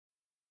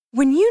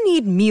When you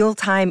need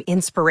mealtime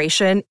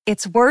inspiration,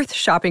 it's worth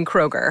shopping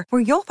Kroger,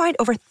 where you'll find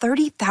over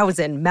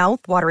 30,000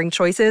 mouth-watering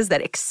choices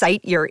that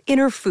excite your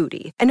inner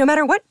foodie. And no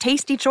matter what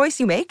tasty choice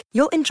you make,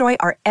 you'll enjoy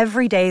our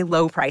everyday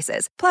low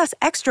prices, plus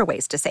extra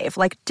ways to save,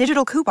 like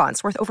digital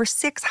coupons worth over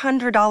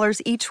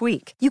 $600 each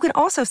week. You can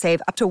also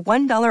save up to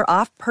 $1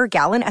 off per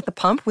gallon at the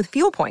pump with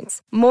fuel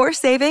points. More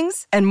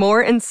savings and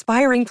more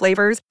inspiring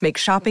flavors make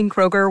shopping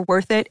Kroger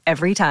worth it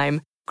every time.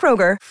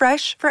 Kroger,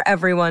 fresh for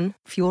everyone.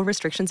 Fuel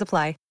restrictions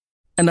apply.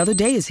 Another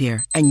day is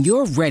here, and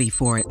you're ready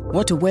for it.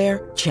 What to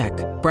wear? Check.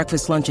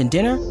 Breakfast, lunch, and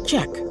dinner?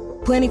 Check.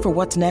 Planning for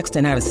what's next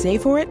and how to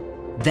save for it?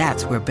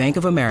 That's where Bank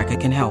of America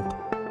can help.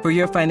 For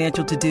your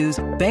financial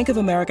to-dos, Bank of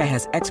America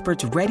has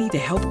experts ready to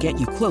help get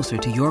you closer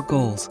to your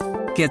goals.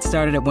 Get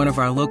started at one of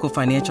our local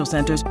financial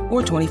centers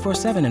or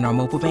 24/7 in our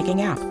mobile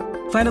banking app.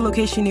 Find a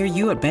location near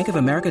you at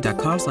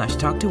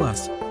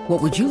bankofamerica.com/talktous.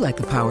 What would you like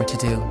the power to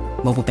do?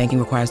 Mobile banking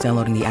requires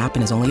downloading the app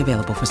and is only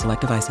available for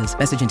select devices.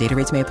 Message and data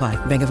rates may apply.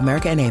 Bank of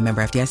America N.A.,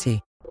 member FDIC.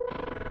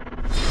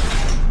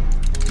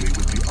 We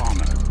would be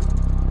honored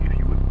if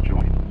you would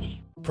join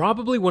us.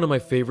 Probably one of my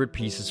favorite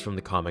pieces from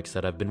the comics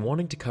that I've been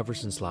wanting to cover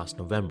since last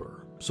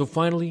November. So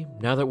finally,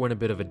 now that we're in a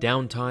bit of a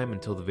downtime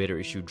until the Vader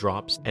issue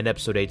drops and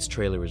Episode 8's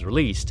trailer is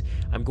released,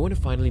 I'm going to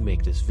finally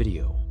make this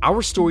video.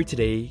 Our story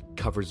today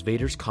covers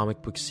Vader's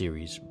comic book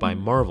series by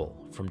Marvel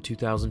from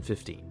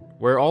 2015.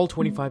 Where all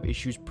 25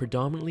 issues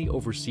predominantly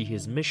oversee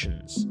his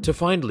missions to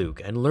find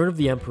Luke and learn of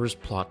the Emperor's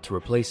plot to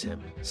replace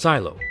him.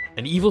 Silo,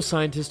 an evil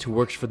scientist who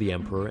works for the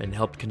Emperor and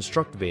helped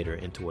construct Vader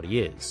into what he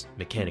is,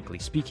 mechanically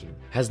speaking,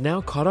 has now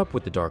caught up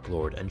with the Dark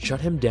Lord and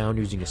shut him down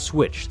using a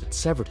switch that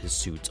severed his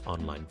suit's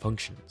online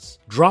functions,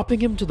 dropping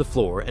him to the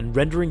floor and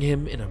rendering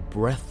him in a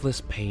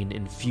breathless,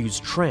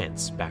 pain-infused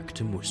trance back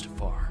to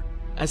Mustafar.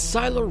 As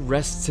Silo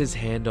rests his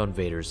hand on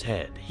Vader's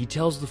head, he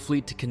tells the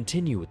fleet to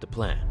continue with the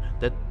plan,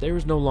 that there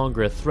is no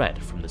longer a threat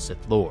from the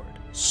Sith Lord.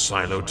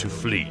 Silo to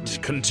fleet,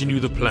 continue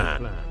the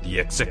plan. The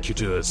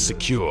Executor is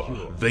secure.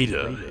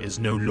 Vader is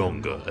no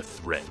longer a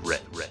threat. You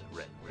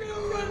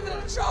were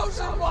the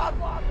chosen one!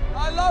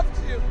 I loved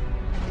you!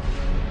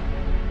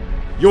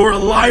 You're a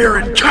liar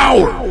and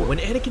coward! When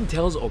Anakin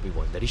tells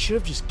Obi-Wan that he should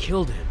have just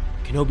killed him,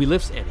 Kenobi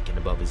lifts Anakin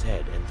above his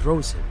head and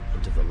throws him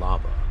into the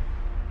lava.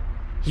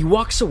 He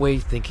walks away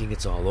thinking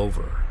it's all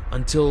over,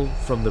 until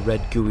from the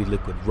red gooey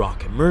liquid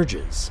rock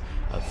emerges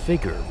a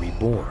figure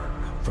reborn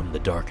from the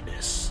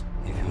darkness.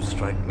 If you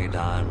strike me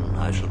down,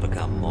 I shall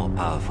become more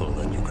powerful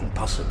than you can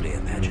possibly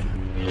imagine.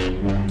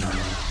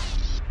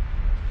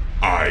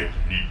 I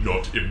need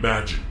not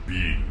imagine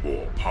being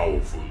more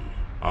powerful.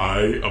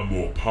 I am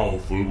more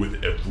powerful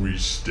with every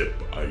step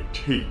I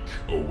take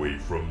away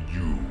from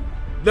you.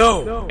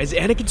 No! As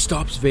Anakin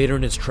stops Vader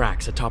in his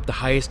tracks atop the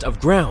highest of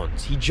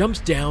grounds, he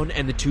jumps down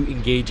and the two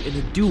engage in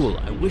a duel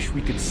I wish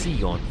we could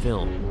see on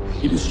film.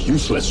 It is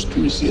useless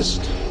to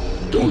resist.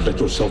 Don't let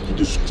yourself be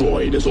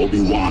destroyed as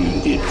Obi-Wan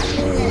did.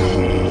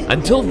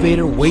 Until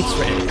Vader waits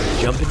for Anakin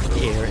to jump into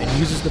the air and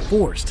uses the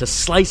Force to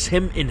slice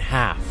him in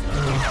half.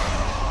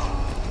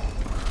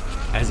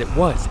 As it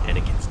was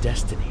Anakin's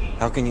destiny.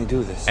 How can you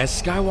do this? As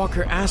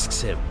Skywalker asks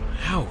him,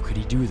 how could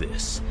he do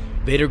this?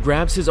 Vader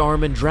grabs his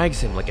arm and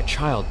drags him like a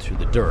child through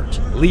the dirt,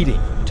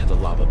 leading to the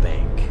lava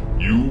bank.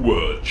 You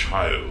were a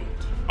child.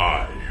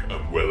 I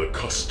am well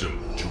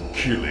accustomed to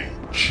killing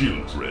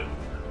children.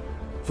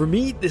 For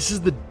me, this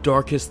is the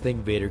darkest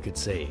thing Vader could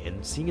say,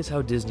 and seeing as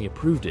how Disney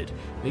approved it,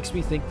 makes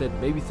me think that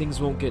maybe things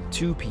won't get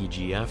too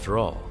PG after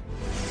all.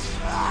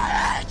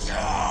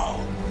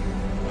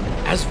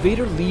 As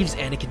Vader leaves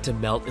Anakin to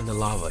melt in the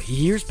lava, he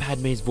hears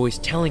Padme's voice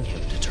telling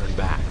him to turn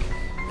back.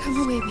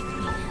 Come away with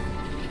me.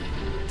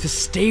 To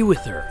stay with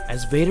her,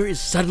 as Vader is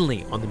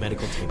suddenly on the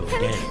medical table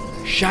again,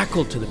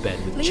 shackled to the bed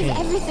with chains.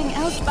 Leave everything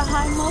else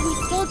behind while we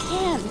still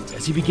can.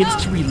 As he begins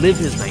to relive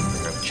his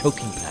nightmare of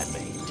choking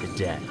Padme to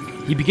death.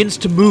 He begins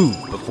to move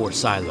before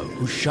Silo,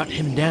 who shut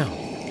him down.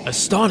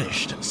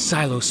 Astonished,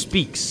 Silo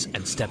speaks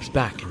and steps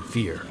back in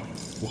fear.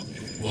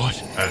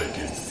 What?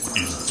 Anakin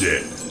is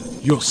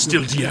dead. You're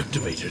still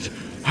deactivated.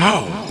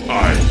 How?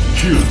 I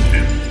killed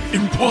him.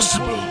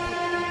 Impossible.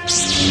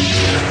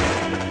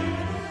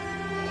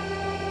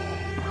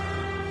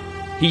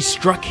 He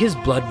struck his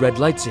blood-red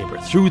lightsaber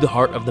through the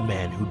heart of the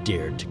man who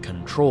dared to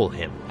control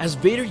him, as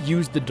Vader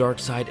used the dark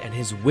side and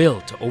his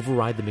will to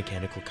override the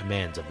mechanical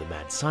commands of the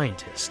mad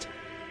scientist.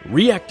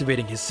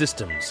 Reactivating his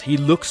systems, he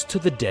looks to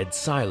the dead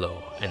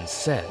Silo and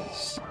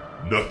says,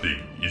 Nothing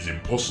is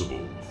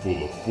impossible for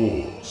the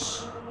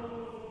Force.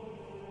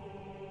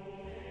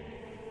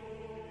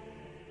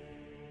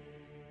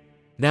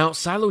 Now,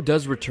 Silo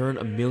does return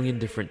a million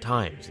different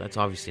times. That's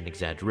obviously an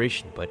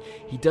exaggeration, but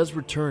he does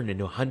return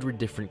into 100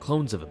 different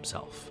clones of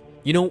himself.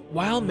 You know,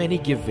 while many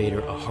give Vader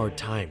a hard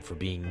time for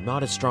being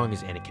not as strong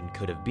as Anakin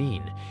could have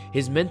been,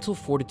 his mental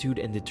fortitude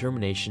and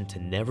determination to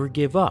never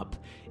give up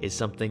is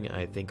something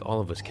I think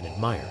all of us can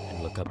admire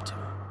and look up to.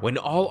 When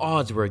all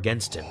odds were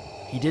against him,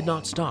 he did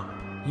not stop.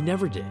 He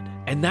never did.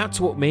 And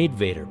that's what made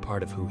Vader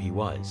part of who he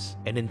was,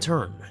 and in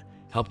turn,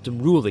 helped him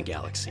rule the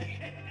galaxy,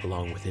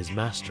 along with his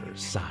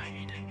master's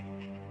side.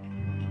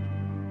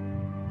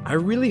 I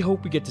really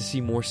hope we get to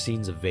see more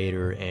scenes of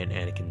Vader and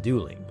Anakin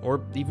dueling,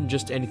 or even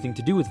just anything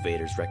to do with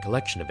Vader's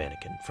recollection of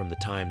Anakin from the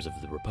times of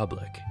the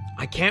Republic.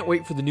 I can't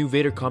wait for the new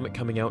Vader comic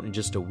coming out in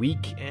just a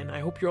week, and I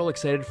hope you're all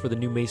excited for the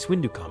new Mace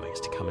Windu comics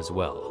to come as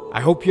well.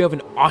 I hope you have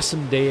an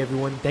awesome day,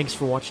 everyone. Thanks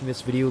for watching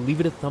this video. Leave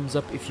it a thumbs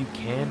up if you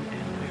can,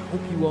 and I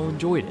hope you all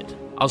enjoyed it.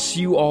 I'll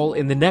see you all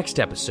in the next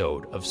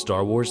episode of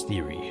Star Wars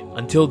Theory.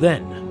 Until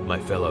then, my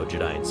fellow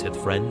Jedi and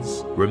Sith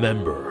friends,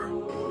 remember,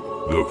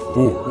 The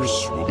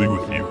Force will be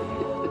with you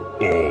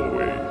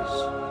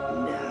always.